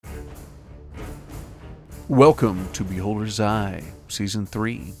Welcome to Beholder's Eye, Season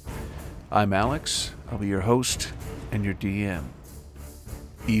 3. I'm Alex, I'll be your host and your DM.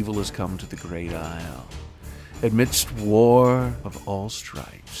 Evil has come to the Great Isle. Amidst war of all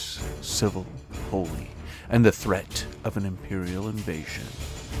stripes, civil, holy, and the threat of an imperial invasion,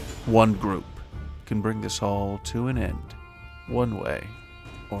 one group can bring this all to an end, one way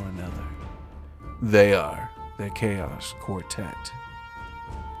or another. They are the Chaos Quartet.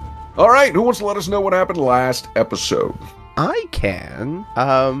 All right, who wants to let us know what happened last episode? I can.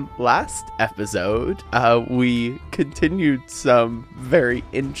 Last episode, we continued some very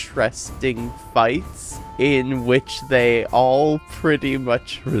interesting fights in which they all pretty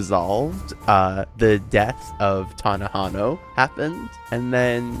much resolved. The death of Tanahano happened, and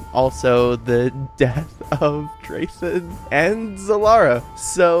then also the death of Drayson and Zalara.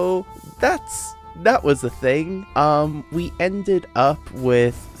 So that was a thing. We ended up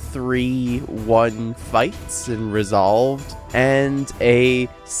with 3-1 fights and resolved, and a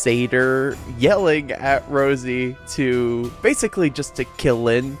satyr yelling at Rosie to basically just to kill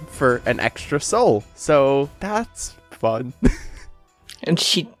in for an extra soul. So that's fun. And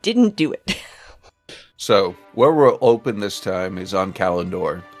she didn't do it. So, where we're open this time is on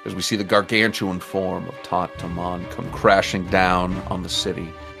Kalandor, as we see the gargantuan form of Tatamon come crashing down on the city.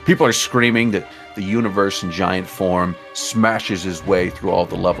 People are screaming that the universe in giant form smashes his way through all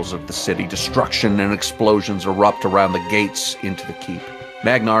the levels of the city. Destruction and explosions erupt around the gates into the keep.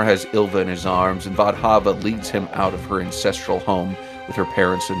 Magnar has Ilva in his arms, and Vadhava leads him out of her ancestral home with her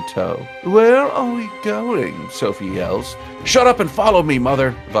parents in tow. "Where are we going?" Sophie yells. "Shut up and follow me,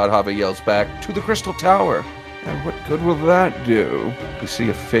 mother," Vadhava yells back. "To the Crystal Tower." "And what good will that do?" We see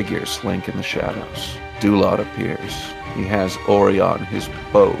a figure slink in the shadows. Dulot appears. He has Orion, his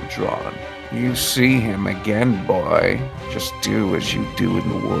bow, drawn. "You see him again, boy. Just do as you do in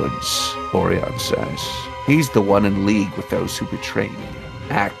the woods," Orion says. "He's the one in league with those who betray me.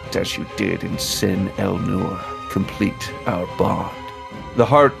 Act as you did in Sin El Nur. Complete our bond." The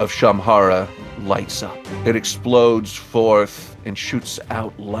heart of Shamhara lights up. It explodes forth and shoots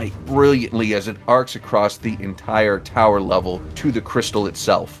out light brilliantly as it arcs across the entire tower level to the crystal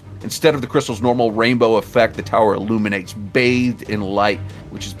itself. Instead of the crystal's normal rainbow effect, the tower illuminates, bathed in light,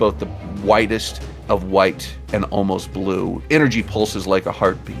 which is both the whitest of white and almost blue. Energy pulses like a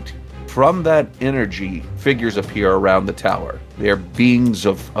heartbeat. From that energy, figures appear around the tower. They are beings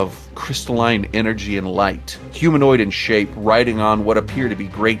of crystalline energy and light, humanoid in shape, riding on what appear to be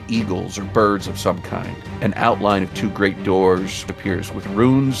great eagles or birds of some kind. An outline of 2 great doors appears with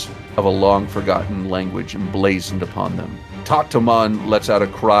runes of a long-forgotten language emblazoned upon them. Tatamon lets out a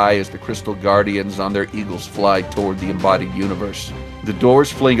cry as the crystal guardians on their eagles fly toward the embodied universe. The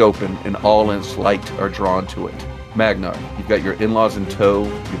doors fling open and all in its light are drawn to it. Magnar, you've got your in-laws in tow,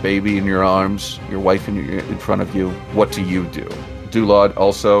 your baby in your arms, your wife in front of you. What do you do? Dulod,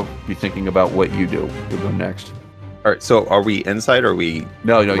 also be thinking about what you do. You'll go next. All right, so are we inside or are we...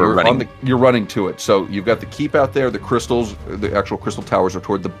 No, you're running. You're running to it. So you've got the keep out there. The crystals, the actual crystal towers are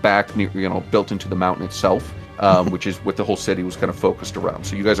toward the back, built into the mountain itself. Which is what the whole city was kind of focused around.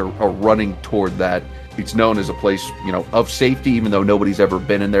 So you guys are running toward that. It's known as a place, of safety, even though nobody's ever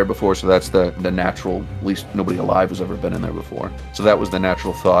been in there before. So that's the natural, at least nobody alive has ever been in there before. So that was the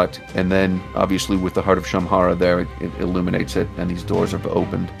natural thought. And then, obviously, with the heart of Shamhara there, it illuminates it, and these doors have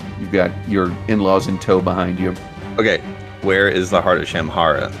opened. You've got your in-laws in tow behind you. Okay, where is the heart of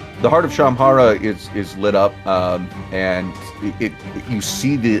Shamhara? The heart of Shamhara is lit up, and you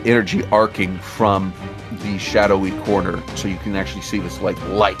see the energy arcing from the shadowy corner, so you can actually see this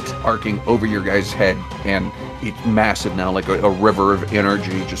light arcing over your guy's head, and it's massive now, like a river of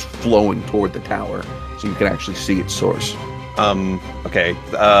energy just flowing toward the tower, so you can actually see its source. Okay,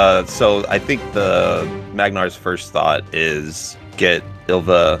 so I think the Magnar's first thought is get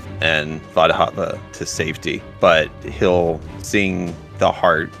Ilva and Vadhava to safety, but he'll sing the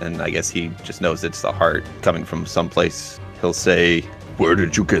heart, and I guess he just knows it's the heart coming from someplace. He'll say, "Where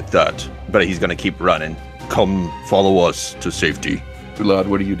did you get that?" But he's gonna keep running. "Come, follow us to safety." Dulod,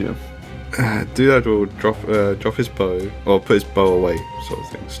 what do you do? Dulod will drop his bow, or put his bow away, sort of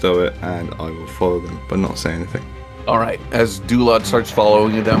thing, stow it, and I will follow them, but not say anything. All right, as Dulod starts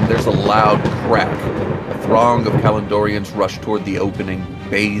following them, there's a loud crack. A throng of Kalandorians rush toward the opening,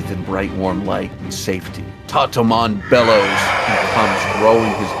 bathed in bright warm light and safety. Tatamon bellows and comes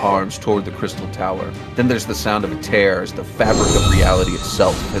throwing his arms toward the crystal tower. Then there's the sound of a tear as the fabric of reality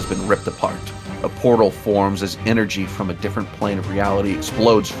itself has been ripped apart. A portal forms as energy from a different plane of reality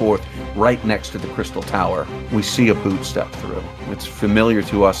explodes forth right next to the crystal tower. We see a boot step through. It's familiar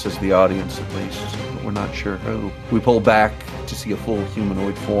to us as the audience, at least, but we're not sure who. We pull back to see a full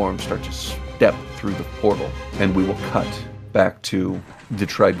humanoid form start to step through the portal, and we will cut back to the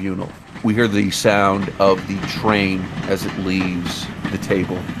tribunal. We hear the sound of the train as it leaves the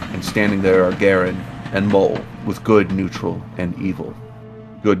table, and standing there are Garen and Mole with good, neutral, and evil.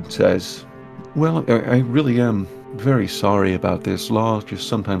 Good says, "Well, I really am very sorry about this. Law just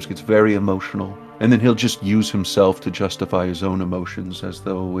sometimes gets very emotional, and then he'll just use himself to justify his own emotions as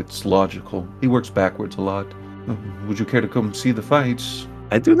though it's logical. He works backwards a lot. Would you care to come see the fights?"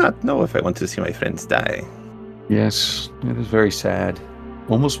 I do not know if I want to see my friends die. Yes, it is very sad.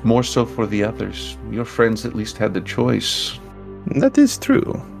 Almost more so for the others. Your friends at least had the choice. That is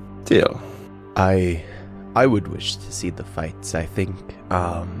true. Still. I would wish to see the fights. I think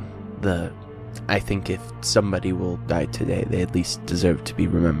if somebody will die today, they at least deserve to be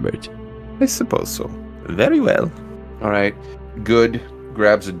remembered. I suppose so. Very well. All right. Good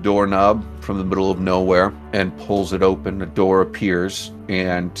grabs a doorknob from the middle of nowhere and pulls it open. A door appears,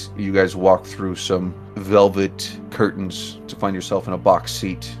 and you guys walk through some velvet curtains to find yourself in a box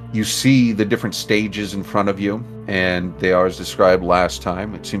seat. You see the different stages in front of you, and they are as described last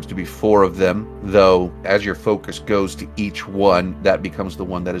time. It seems to be 4 of them, though as your focus goes to each one, that becomes the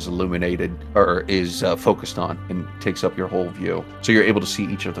one that is illuminated or is focused on and takes up your whole view. So you're able to see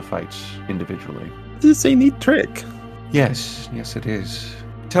each of the fights individually. This is a neat trick. Yes, it is.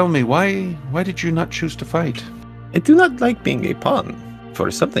 Tell me, why did you not choose to fight? I do not like being a pawn for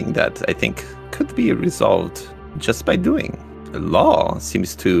something that I think could be resolved just by doing. Law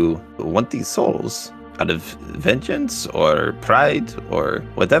seems to want these souls out of vengeance or pride or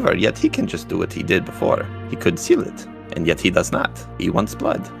whatever, yet he can just do what he did before. He could seal it, and yet he does not. He wants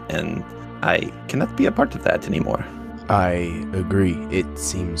blood, and I cannot be a part of that anymore. I agree. It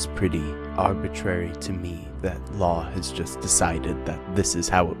seems pretty arbitrary to me that Law has just decided that this is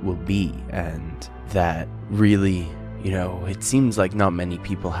how it will be, and that really, it seems like not many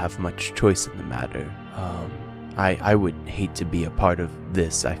people have much choice in the matter. I would hate to be a part of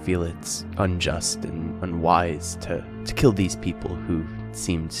this. I feel it's unjust and unwise to kill these people who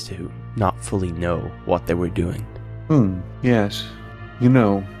seemed to not fully know what they were doing. Yes.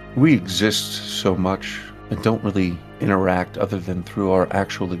 We exist so much and don't really interact other than through our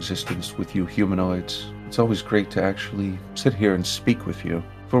actual existence with you humanoids. It's always great to actually sit here and speak with you.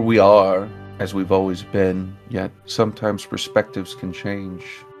 For we are, as we've always been, yet sometimes perspectives can change,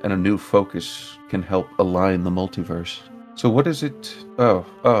 and a new focus can help align the multiverse. So what is it? Oh,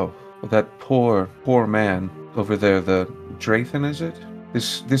 that poor man over there, the Drathan, is it?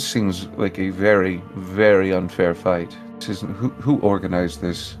 This seems like a very, very unfair fight. Who organized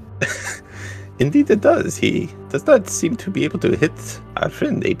this? Indeed it does. He does not seem to be able to hit our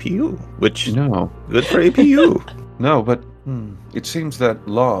friend APU, which No. good for APU. No, but it seems that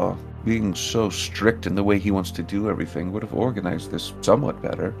Law, being so strict in the way he wants to do everything, would have organized this somewhat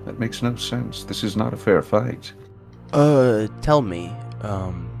better. That makes no sense. This is not a fair fight. Tell me,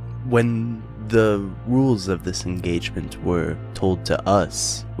 when the rules of this engagement were told to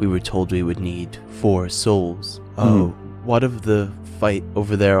us, we were told we would need 4 souls. What of the fight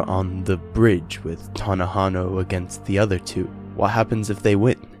over there on the bridge with Tanahano against the other 2? What happens if they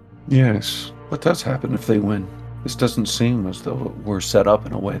win? Yes. What does happen if they win? This doesn't seem as though it were set up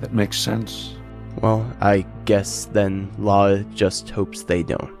in a way that makes sense. Well, I guess then Law just hopes they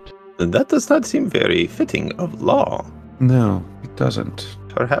don't. That does not seem very fitting of Law. No, it doesn't.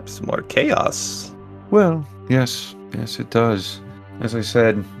 Perhaps more chaos. Well, yes, it does. As I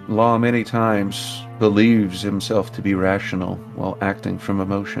said, Law many times believes himself to be rational while acting from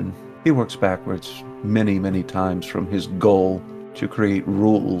emotion. He works backwards many, many times from his goal to create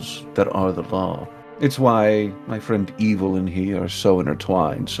rules that are the law. It's why my friend Evil and he are so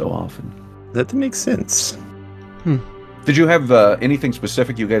intertwined so often. That makes sense. Did you have anything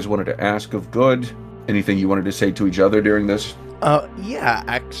specific you guys wanted to ask of Good? Anything you wanted to say to each other during this? Yeah,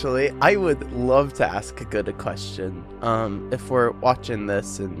 actually, I would love to ask Good a question. If we're watching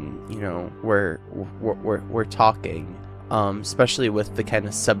this and, we're talking, especially with the kind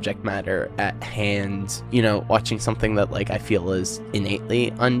of subject matter at hand, watching something that, I feel is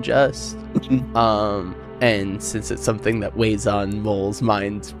innately unjust. And since it's something that weighs on Mole's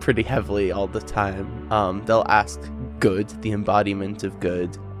mind pretty heavily all the time, they'll ask Good, the embodiment of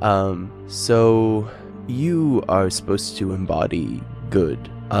good. So you are supposed to embody good.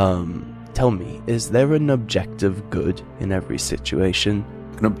 Tell me, is there an objective good in every situation?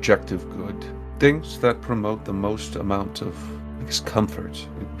 An objective good. Things that promote the most amount of, comfort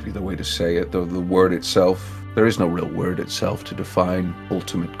would be the way to say it, though the word itself, there is no real word itself to define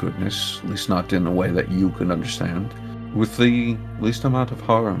ultimate goodness, at least not in a way that you can understand, with the least amount of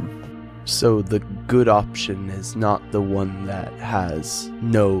harm. So the good option is not the one that has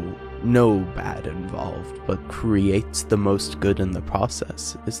no no bad involved, but creates the most good in the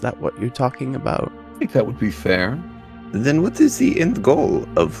process. Is that what you're talking about? I think that would be fair. Then what is the end goal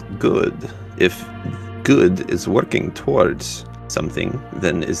of good? If good is working towards something,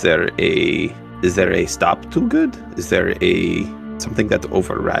 then is there a stop to good? Is there a something that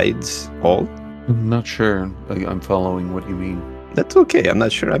overrides all? I'm not sure I'm following what you mean. That's okay. I'm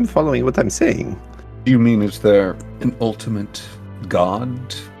not sure I'm following what I'm saying. Do you mean is there an ultimate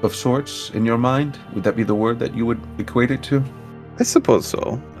god of sorts in your mind? Would that be the word that you would equate it to? I suppose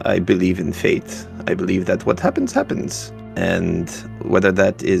so. I believe in fate. I believe that what happens, happens. And whether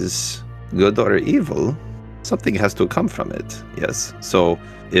that is good or evil, something has to come from it. Yes. So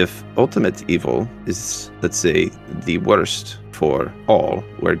if ultimate evil is, let's say, the worst for all,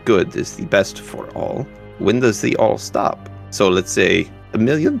 where good is the best for all, when does the all stop? So let's say 1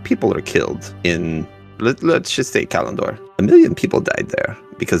 million people are killed in, let's just say Kalendor. 1 million people died there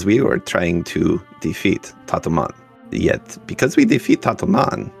because we were trying to defeat Tataman. Yet, because we defeat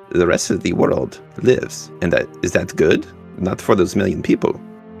Tataman, the rest of the world lives. And is that good? Not for those 1 million people.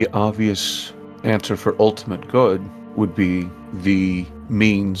 The obvious answer for ultimate good would be the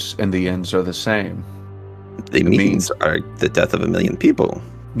means and the ends are the same. The means are the death of 1 million people.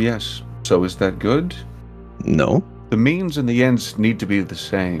 Yes. So is that good? No. The means and the ends need to be the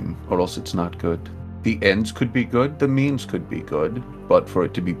same, or else it's not good. The ends could be good, the means could be good, but for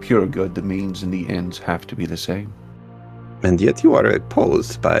it to be pure good, the means and the ends have to be the same. And yet you are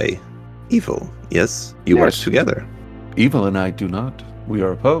opposed by evil, yes? You work together. Evil and I do not. We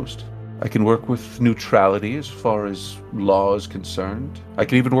are opposed. I can work with neutrality as far as law is concerned. I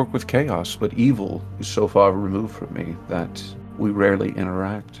can even work with chaos, but evil is so far removed from me that we rarely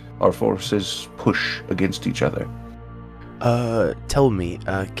interact. Our forces push against each other. Tell me,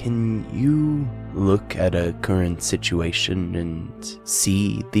 can you look at a current situation and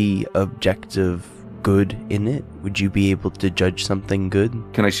see the objective good in it? Would you be able to judge something good?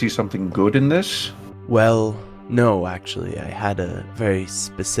 Can I see something good in this? Well, no, actually. I had a very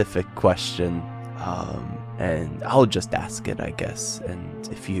specific question, and I'll just ask it, I guess. And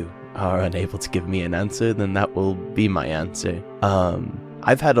if you are unable to give me an answer, then that will be my answer.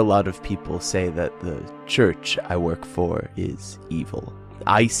 I've had a lot of people say that the church I work for is evil.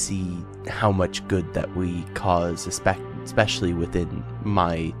 I see how much good that we cause, especially within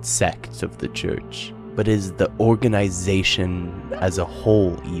my sect of the church. But is the organization as a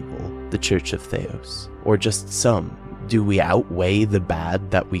whole evil, the Church of Theos? Or just some? Do we outweigh the bad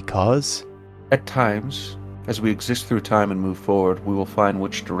that we cause? At times, as we exist through time and move forward, we will find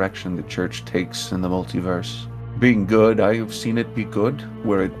which direction the church takes in the multiverse. Being good, I have seen it be good,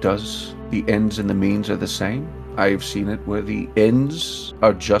 where it does. The ends and the means are the same. I have seen it where the ends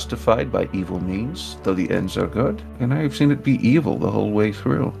are justified by evil means, though the ends are good. And I have seen it be evil the whole way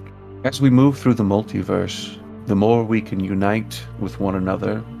through. As we move through the multiverse, the more we can unite with one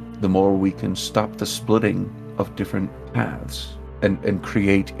another, the more we can stop the splitting of different paths and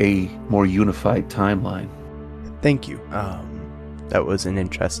create a more unified timeline. Thank you. That was an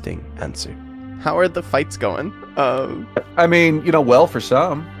interesting answer. How are the fights going? I mean, well for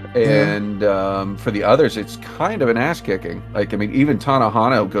some, and for the others, it's kind of an ass kicking. Like, I mean, even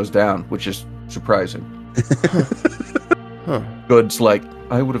Tanahano goes down, which is surprising. Huh. Good's like,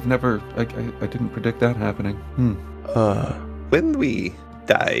 I would have never, I didn't predict that happening. When we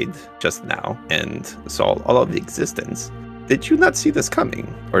died just now and saw all of the existence, did you not see this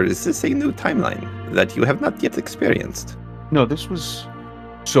coming? Or is this a new timeline that you have not yet experienced? No, this was...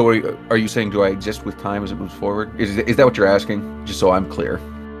 So are you saying, do I exist with time as it moves forward? Is that what you're asking? Just so I'm clear.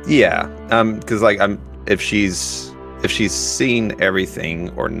 Yeah, because like if she's seen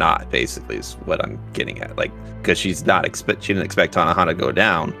everything or not, basically is what I'm getting at. Like, because she didn't expect Tanahana to go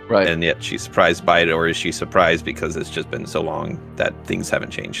down, right? And yet she's surprised by it, or is she surprised because it's just been so long that things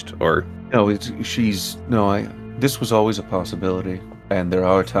haven't changed? Or no, this was always a possibility. And there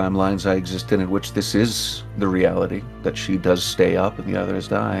are timelines I exist in which this is the reality, that she does stay up and the others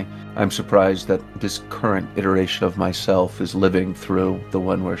die. I'm surprised that this current iteration of myself is living through the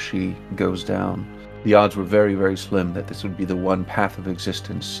one where she goes down. The odds were very, very slim that this would be the one path of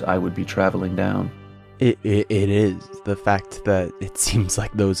existence I would be traveling down. It is. The fact that it seems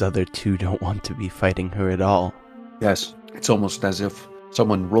like those other two don't want to be fighting her at all. Yes, it's almost as if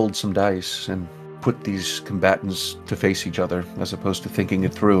someone rolled some dice and put these combatants to face each other, as opposed to thinking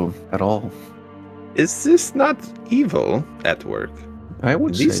it through at all. Is this not evil at work? I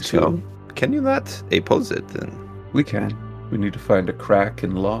would say These two, so. Can you not oppose it then? We can. We need to find a crack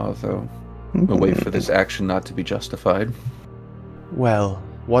in law, though. A way for this action not to be justified. Well,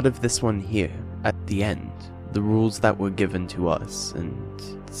 what of this one here, at the end? The rules that were given to us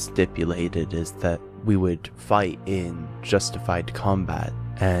and stipulated is that we would fight in justified combat,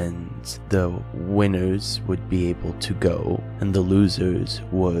 and the winners would be able to go, and the losers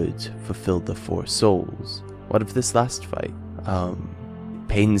would fulfill the 4 souls. What of this last fight? It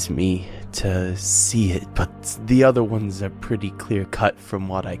pains me to see it, but the other ones are pretty clear-cut from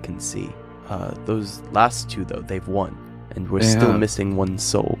what I can see. Those last 2, though, they've won, and we're still missing 1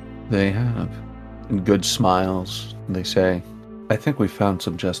 soul. They have. And good smiles, they say, I think we found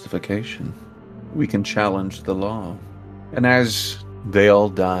some justification. We can challenge the law. And as they all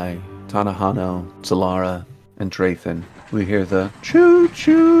die, Tanahano, Zalara, and Drathan, we hear the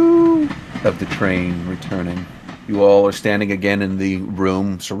choo-choo of the train returning. You all are standing again in the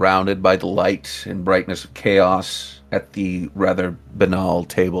room, surrounded by the light and brightness of chaos at the rather banal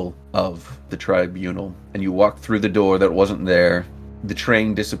table of the tribunal. And you walk through the door that wasn't there. The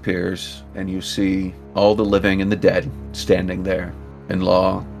train disappears, and you see all the living and the dead standing there. And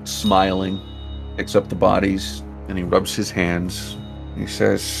Law, smiling, picks up the bodies, and he rubs his hands. He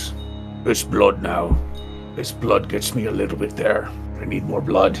says, This blood now. This blood gets me a little bit there. I need more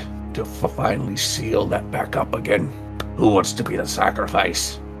blood to finally seal that back up again. Who wants to be the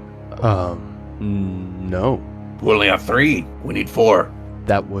sacrifice? No. We only have 3. We need 4.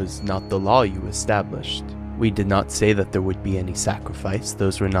 That was not the law you established. We did not say that there would be any sacrifice.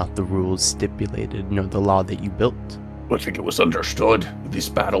 Those were not the rules stipulated, nor the law that you built. I think it was understood. This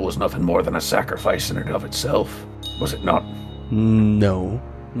battle was nothing more than a sacrifice in and of itself. Was it not? No,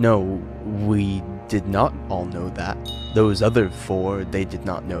 we did not all know that. Those other 4, they did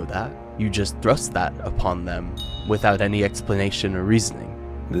not know that. You just thrust that upon them without any explanation or reasoning.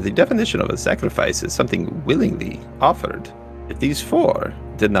 The definition of a sacrifice is something willingly offered. If these 4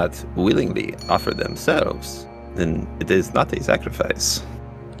 did not willingly offer themselves, then it is not a sacrifice.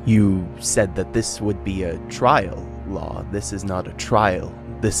 You said that this would be a trial, Law. This is not a trial.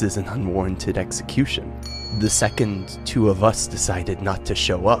 This is an unwarranted execution. The second 2 of us decided not to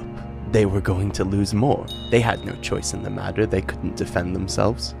show up, they were going to lose more. They had no choice in the matter. They couldn't defend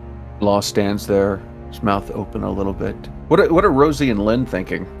themselves. Law stands there, his mouth open a little bit. What are Rosie and Lynn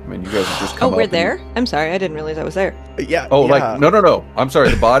thinking? I mean, you guys have just come Oh, up we're and- there? I'm sorry, I didn't realize I was there. Yeah. Oh, like no. I'm sorry.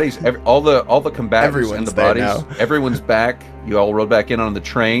 The bodies, all the combatants Everyone's and the there bodies. now. Everyone's back. You all rode back in on the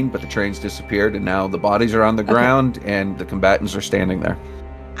train, but the train's disappeared, and now the bodies are on the ground, and the combatants are standing there.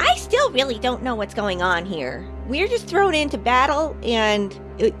 I still really don't know what's going on here. We're just thrown into battle, and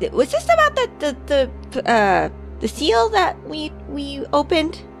was this about the seal that we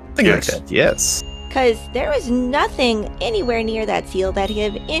opened? Something like Yes. that, yes. Because there was nothing anywhere near that seal that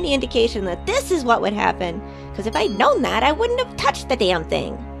gave any indication that this is what would happen. Because if I'd known that, I wouldn't have touched the damn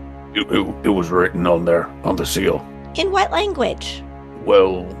thing. It was written on there, on the seal. In what language?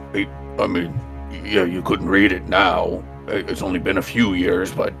 Well, you couldn't read it now. It's only been a few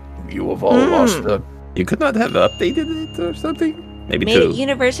years, but you have all lost the... You could not have updated it or something? Maybe Made 2. it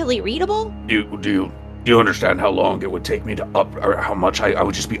universally readable? Do you understand how long it would take me to or how much I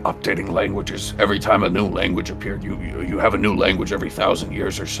would just be updating languages every time a new language appeared? You have a new language every 1,000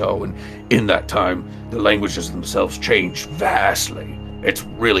 years or so, and in that time, the languages themselves change vastly. It's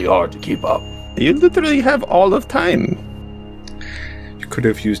really hard to keep up. You literally have all of time. You could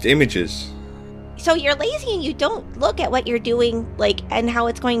have used images. So you're lazy and you don't look at what you're doing, and how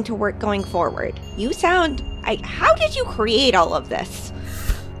it's going to work going forward. You sound... how did you create all of this?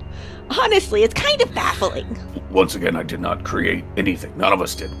 Honestly, it's kind of baffling. Once again, I did not create anything. None of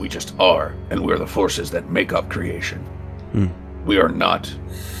us did. We just are, and we're the forces that make up creation. We are not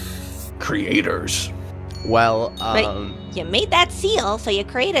creators. Well, You made that seal, so you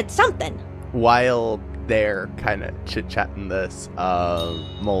created something. while they're kind of chit-chatting this,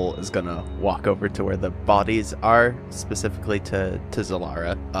 Mole is gonna walk over to where the bodies are, specifically to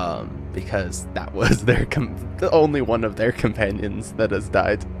Zalara, because that was their the only one of their companions that has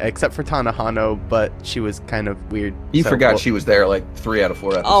died, except for Tanahano, but she was kind of weird. You so forgot we'll- she was there like 3 out of 4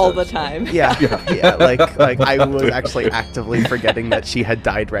 episodes. All the time. Yeah, yeah, like I was actually actively forgetting that she had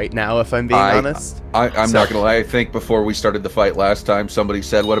died right now, if I'm being honest. I'm So- not gonna lie. I think before we started the fight last time, somebody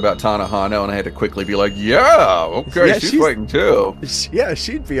said, "What about Tanahano?" and I had to quickly be like, "Yeah, okay, Yeah, she's she's- fighting too." Yeah,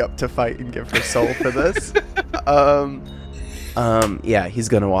 she'd be up to fight and give her soul for this. Yeah, he's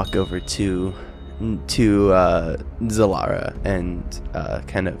gonna walk over to Zalara and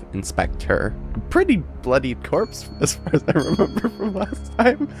kind of inspect her pretty bloodied corpse, as far as I remember from last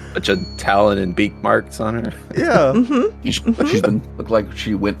time. Bunch of talon and beak marks on her. Yeah. She's been looked like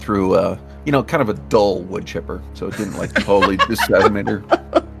she went through, kind of a dull wood chipper, so it didn't like totally decimate her.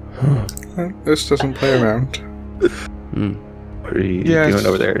 This doesn't play around. What are you Yes. doing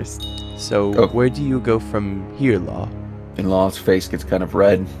over there? So Oh. where do you go from here, Law? And Law's face gets kind of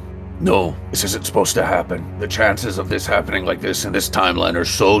red. No, this isn't supposed to happen. The chances of this happening like this in this timeline are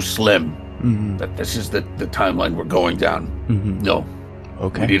so slim Mm-hmm. that this is the timeline we're going down. Mm-hmm. No,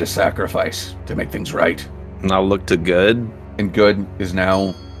 Okay. we need a sacrifice to make things right. And I'll look to Good. And Good is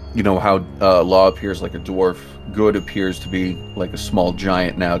now, you know how Law appears like a dwarf? Good appears to be like a small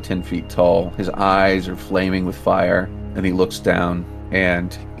giant now, 10 feet tall. His eyes are flaming with fire, and he looks down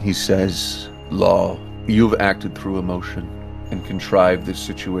and he says, Law, you've acted through emotion and contrived this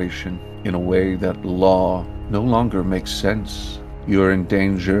situation in a way that law no longer makes sense. You're in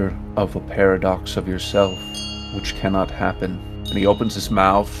danger of a paradox of yourself, which cannot happen. And he opens his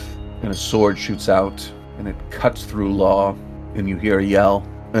mouth, and a sword shoots out, and it cuts through Law, and you hear a yell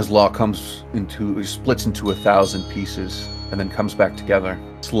as Law splits into 1,000 pieces, and then comes back together,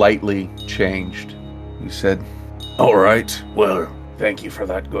 slightly changed. He said, All right, well, thank you for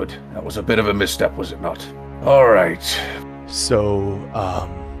that, Good. That was a bit of a misstep, was it not? All right. So,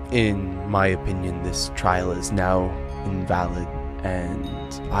 in my opinion, this trial is now invalid, and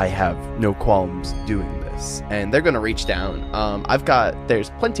I have no qualms doing this. And they're gonna reach down. There's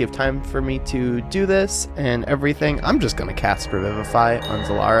plenty of time for me to do this and everything. I'm just gonna cast Revivify on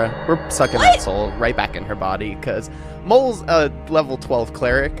Zalara. We're sucking that soul right back in her body, because Mole's a level 12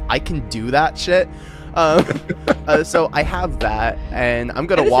 cleric. I can do that shit. So I have that, and I'm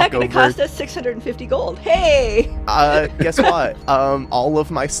gonna And is walk that gonna over. cost us 650 gold? Hey! Guess what? All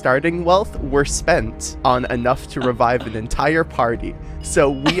of my starting wealth were spent on enough to revive an entire party.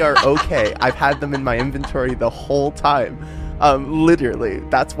 So we are okay. I've had them in my inventory the whole time. Literally.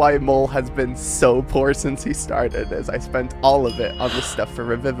 That's why Mole has been so poor since he started, as I spent all of it on the stuff for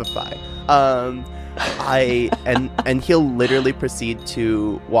Revivify. And he'll literally proceed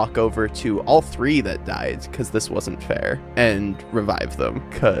to walk over to all three that died, because this wasn't fair, and revive them,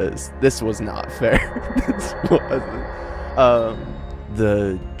 because this was not fair. This wasn't.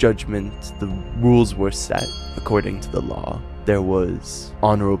 The judgment, the rules were set according to the law. There was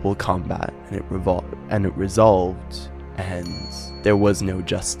honorable combat, and it resolved, and there was no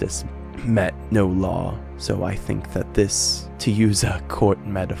justice met, no law. So I think that this, to use a court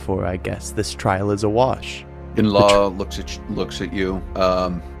metaphor, I guess, this trial is a wash. and Law looks at you.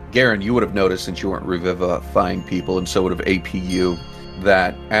 Garen, you would have noticed, since you weren't revivifying people, and so would have APU,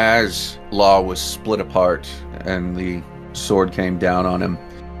 that as Law was split apart and the sword came down on him,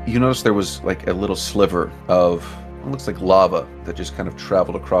 you noticed there was like a little sliver of, it looks like lava, that just kind of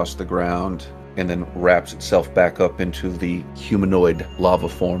traveled across the ground and then wraps itself back up into the humanoid lava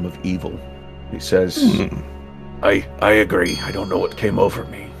form of evil. He says, I agree. I don't know what came over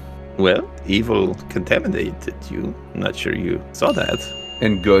me. Well, evil contaminated you. Not sure you saw that.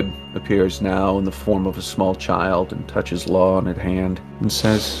 And Good appears now in the form of a small child and touches Law on his hand and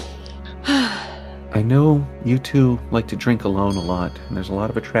says, I know you two like to drink alone a lot, and there's a lot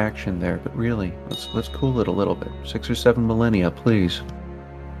of attraction there, but really, let's cool it a little bit. 6 or 7 millennia, please.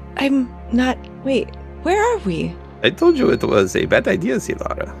 I'm not. Wait, where are we? I told you it was a bad idea,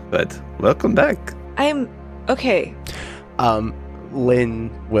 Zilara, but welcome back. I'm. Okay.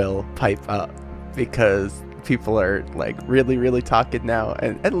 Lynn will pipe up, because people are like really talking now,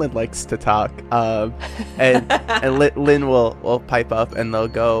 and Lynn likes to talk. And Lynn will pipe up, and they'll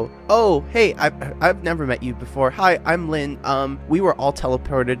go, "Oh, hey, I've never met you before. Hi, I'm Lynn. We were all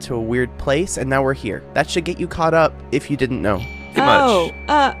teleported to a weird place, and now we're here. That should get you caught up if you didn't know." Too Oh,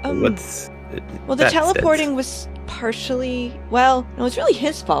 much. What's well, the that teleporting said? was partially. Well, no, it's really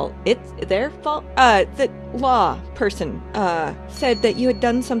his fault. It's their fault. The law person said that you had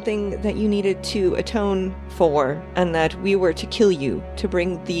done something that you needed to atone for, and that we were to kill you to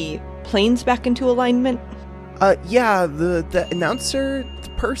bring the planes back into alignment. Yeah, the announcer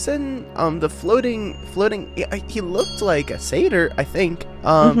person, the floating, he looked like a satyr, I think.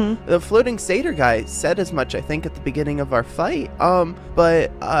 The floating satyr guy said as much, I think, at the beginning of our fight.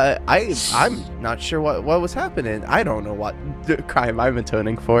 But I'm not sure what was happening. I don't know what crime I'm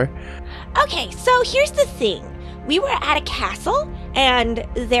atoning for. Okay, so here's the thing. We were at a castle, and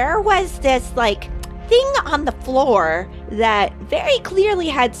there was this, thing on the floor that very clearly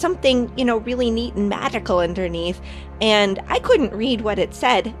had something, really neat and magical underneath. And I couldn't read what it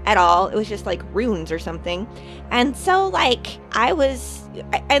said at all. It was just runes or something. And so, I was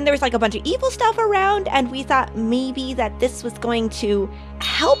and there was like a bunch of evil stuff around, and we thought maybe that this was going to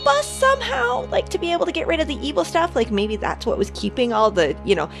help us somehow, like to be able to get rid of the evil stuff. Like maybe that's what was keeping all the,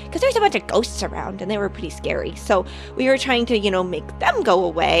 because there's a bunch of ghosts around and they were pretty scary. So we were trying to, make them go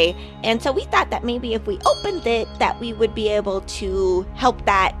away. And so we thought that maybe if we opened it, that we would be able to help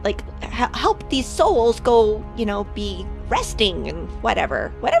that, like help these souls go, be resting and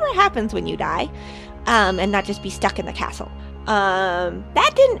whatever happens when you die, and not just be stuck in the castle.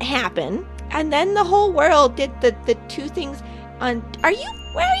 That didn't happen. And then the whole world did the two things. Where are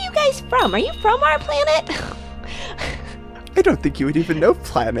you guys from? Are you from our planet? I don't think you would even know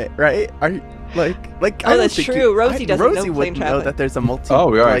planet, right? Are you like? Oh, that's true. Rosie doesn't Rosie know plane wouldn't know traveling. that there's a multi.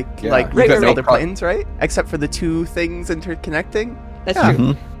 Oh, right. Like We've there's got no other planes, right? Except for the two things interconnecting. That's Yeah.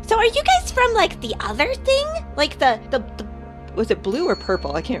 true. So are you guys from like the other thing? Like the Was it blue or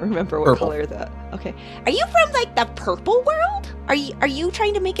purple? I can't remember what Purple. color that. Okay. Are you from like the purple world? Are you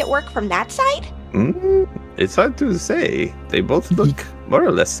trying to make it work from that side? It's hard to say. They both look more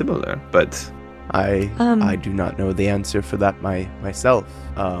or less similar, but I do not know the answer for that myself.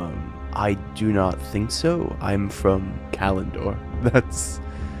 I do not think so. I'm from Kalendor. That's,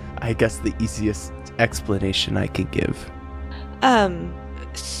 I guess, the easiest explanation I could give.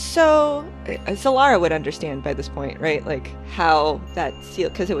 So Solara would understand by this point, right? Like how that seal,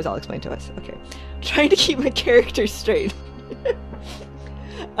 because it was all explained to us. Okay. Trying to keep my characters straight.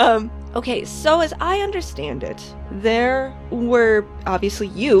 Okay, so as I understand it, there were obviously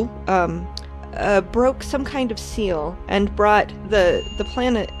you broke some kind of seal and brought the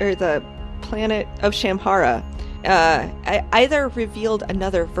planet of Shamhara. Either revealed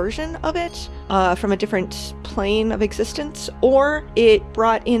another version of it from a different plane of existence, or it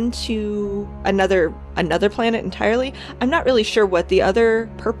brought into another planet entirely. I'm not really sure what the other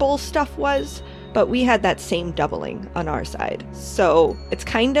purple stuff was, but we had that same doubling on our side. So it's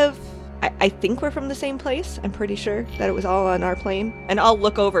kind of, I think we're from the same place. I'm pretty sure that it was all on our plane. And I'll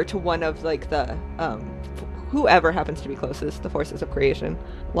look over to one of like the whoever happens to be closest, the forces of creation,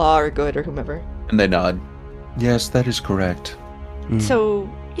 Law or Good or whomever. And they nod. Yes, that is correct. So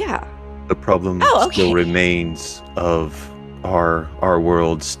yeah. the problem Oh, okay. still remains of our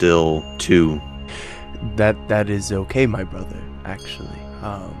world still too. That is okay, my brother. Actually,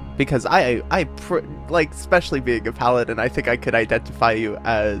 because like, especially being a paladin, I think I could identify you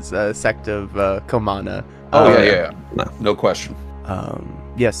as a sect of Komana. Oh, yeah. No question.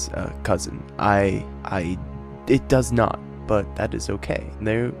 Yes, cousin. It does not, but that is okay.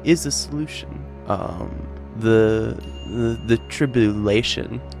 There is a solution. The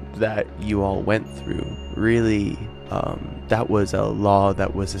tribulation that you all went through, really, that was a law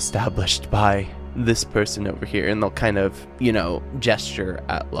that was established by this person over here, and they'll kind of, gesture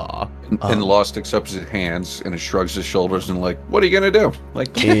at Law. And Lost accepts his hands and shrugs his shoulders and like, what are you gonna do?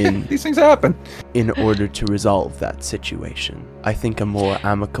 Like, In- these things happen. In order to resolve that situation, I think a more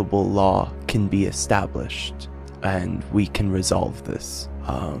amicable law can be established, and we can resolve this.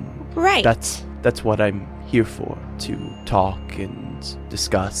 Right. That's what I'm here for, to talk and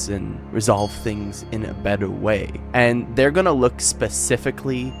discuss and resolve things in a better way. And they're gonna look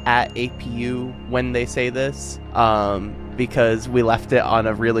specifically at APU when they say this, because we left it on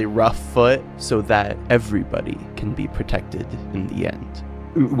a really rough foot so that everybody can be protected in the end.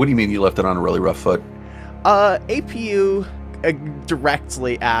 What do you mean you left it on a really rough foot? APU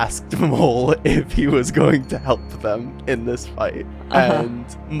directly asked Mole if he was going to help them in this fight. And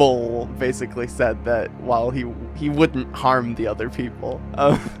Mole basically said that while he wouldn't harm the other people.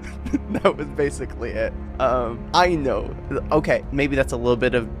 That was basically it. I know. Okay, maybe that's a little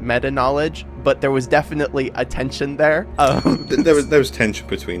bit of meta knowledge, but there was definitely a tension there. There was tension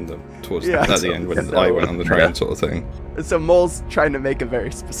between them towards Yeah, at the end when so- I went on the train, sort of thing. So Mole's trying to make a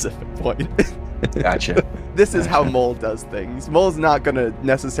very specific point. Gotcha. This is how Mole does things. Mole's not gonna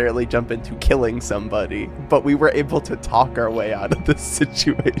necessarily jump into killing somebody, but we were able to talk our way out of this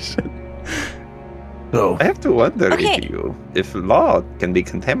situation. So, I have to wonder Okay. if law can be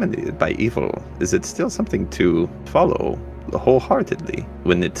contaminated by evil, is it still something to follow wholeheartedly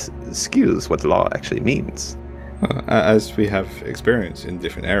when it skews what law actually means? As we have experience in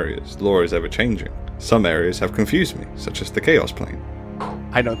different areas, law is ever changing. Some areas have confused me, such as the Chaos Plane.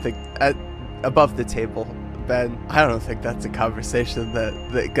 I don't think above the table, Ben. I don't think that's a conversation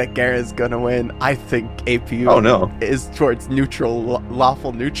that Gara's gonna win. I think APU Oh, no. is towards neutral,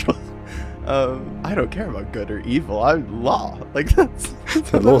 lawful neutral. I don't care about good or evil. I'm law. Like that's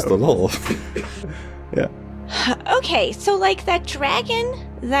The law's the law. Okay, so like that dragon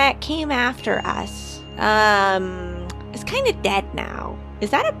that came after us, is kind of dead now. Is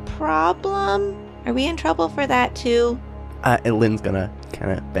that a problem? Are we in trouble for that too? And Lynn's gonna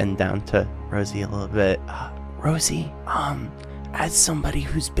kind of bend down to Rosie a little bit. Rosie, as somebody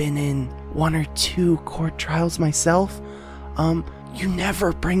who's been in 1 or 2 court trials myself, you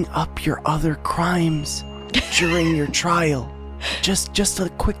never bring up your other crimes during your trial. Just a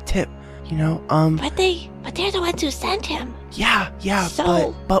quick tip, But they're the ones who sent him. Yeah,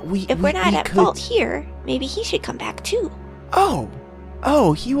 So, but we If we're not we at could... fault here, maybe he should come back too.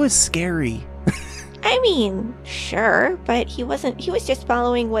 Oh, he was scary. I mean, sure, but he was just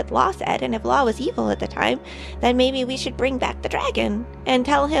following what Law said, and if Law was evil at the time, then maybe we should bring back the dragon and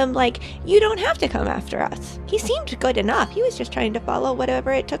tell him, you don't have to come after us. He seemed good enough. He was just trying to follow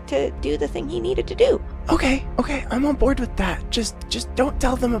whatever it took to do the thing he needed to do. Okay, I'm on board with that. Just don't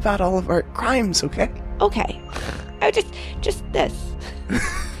tell them about all of our crimes, okay? Okay. I just this.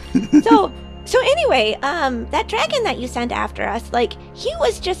 So anyway, that dragon that you sent after us, he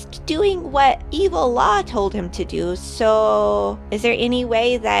was just doing what evil Law told him to do. So is there any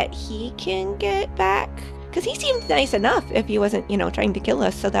way that he can get back? Because he seemed nice enough if he wasn't, trying to kill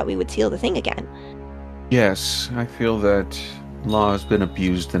us so that we would seal the thing again. Yes, I feel that law has been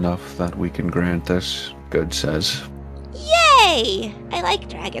abused enough that we can grant this, Good says. Yay! I like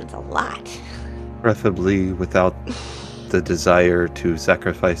dragons a lot. Preferably without the desire to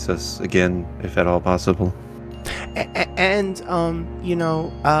sacrifice us again, if at all possible. And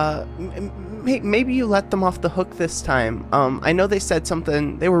maybe you let them off the hook this time. I know they said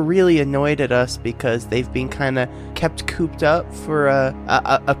something. They were really annoyed at us because they've been kind of kept cooped up for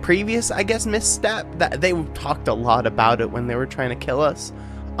a previous, I guess, misstep. That they talked a lot about it when they were trying to kill us.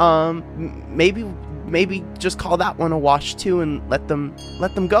 Maybe just call that one a wash too and let them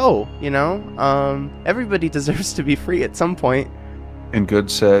go. Everybody deserves to be free at some point. And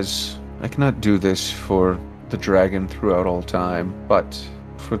Good says, I cannot do this for the dragon throughout all time, but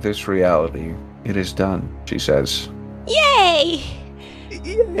for this reality, it is done, she says. Yay!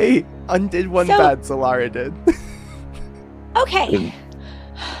 Yay! Undid one bad Solara did. Okay.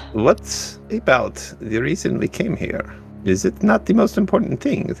 What about the reason we came here? Is it not the most important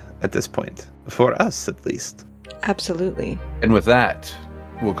thing at this point? For us, at least. Absolutely. And with that,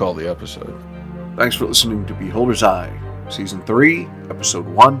 we'll call the episode. Thanks for listening to Beholder's Eye, Season 3, Episode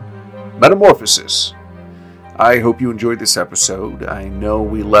 1, Metamorphosis. I hope you enjoyed this episode. I know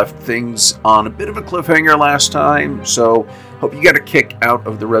we left things on a bit of a cliffhanger last time, so hope you got a kick out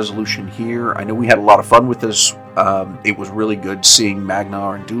of the resolution here. I know we had a lot of fun with this. It was really good seeing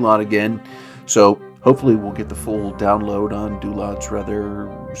Magnar and Dulot again, so hopefully we'll get the full download on Dulot's rather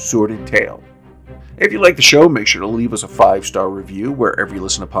sordid tale. If you like the show, make sure to leave us a 5-star review wherever you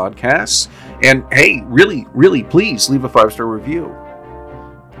listen to podcasts. And hey, really, really, please leave a 5-star review.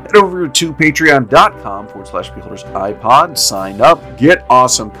 Head over to patreon.com/BeholdersIPod, sign up, get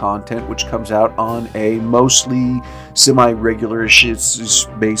awesome content, which comes out on a mostly semi-regular-ish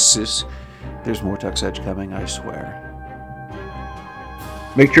basis. There's more Tuck's Edge coming, I swear.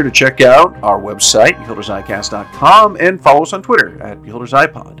 Make sure to check out our website, beholdersicast.com, and follow us on Twitter at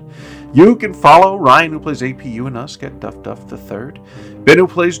BeholdersIPod. You can follow Ryan, who plays APU, and us, Get Duff the Third. Ben, who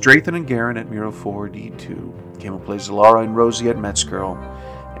plays Drathan and Garen at Miro4D2. Kim, who plays Solara and Rosie at Metzgirl.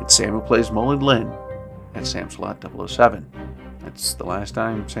 And Sam, who plays Mullen Lynn at Samslot007. That's the last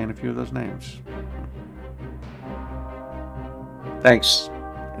time saying a few of those names. Thanks,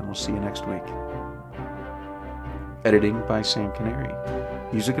 and we'll see you next week. Editing by Sam Canary.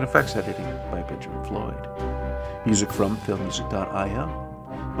 Music and effects editing by Benjamin Floyd. Music from filmmusic.io.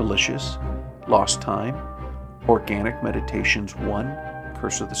 Malicious, Lost Time, Organic Meditations 1,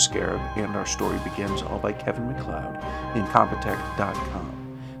 Curse of the Scarab, and Our Story Begins, all by Kevin MacLeod, in Compotech.com.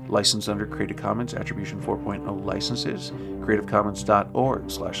 Licensed under Creative Commons Attribution 4.0 licenses,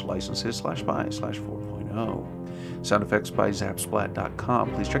 creativecommons.org/licenses/by/4.0. Sound effects by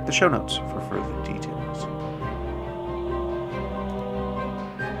Zapsplat.com. Please check the show notes for further details.